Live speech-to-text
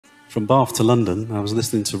from Bath to London, I was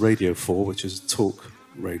listening to Radio 4, which is talk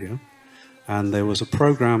radio, and there was a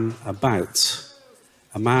programme about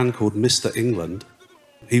a man called Mr. England.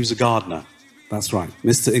 He was a gardener. That's right.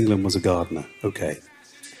 Mr. England was a gardener. Okay.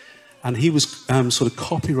 And he was sort of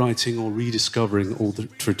copywriting or rediscovering all the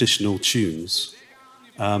traditional tunes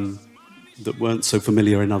that weren't so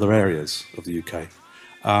familiar in other areas of the UK.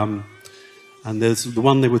 And there's the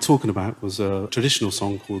one they were talking about was a traditional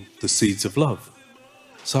song called The Seeds of Love.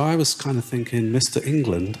 So I was kind of thinking, Mr.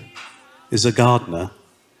 England is a gardener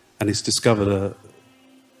and he's discovered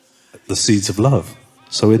the seeds of love.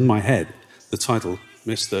 So in my head, the title,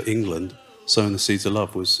 Mr. England, Sowing the Seeds of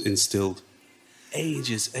Love, was instilled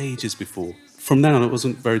ages before. From then on, it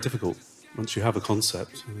wasn't very difficult. Once you have a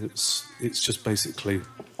concept, it's just basically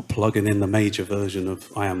plugging in the major version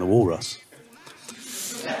of I Am the Walrus.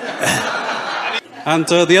 And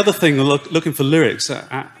the other thing, looking for lyrics,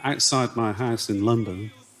 outside my house in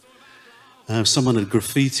London, someone had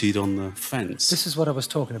graffitied on the fence. This is what I was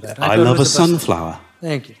talking about. I love a sunflower.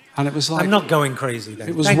 Thank you. And it was like... I'm not going crazy then.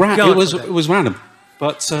 It was random.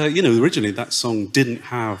 But, originally that song didn't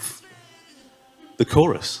have the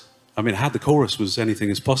chorus. I mean, it had the chorus, was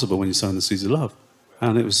anything is possible when you're sowing the seeds of love.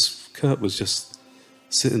 And Kurt was just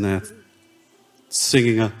sitting there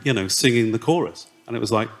singing the chorus. And it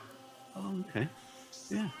was like, oh, okay.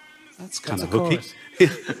 Yeah, that's kind of hooky.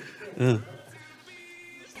 Yeah.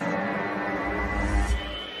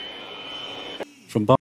 From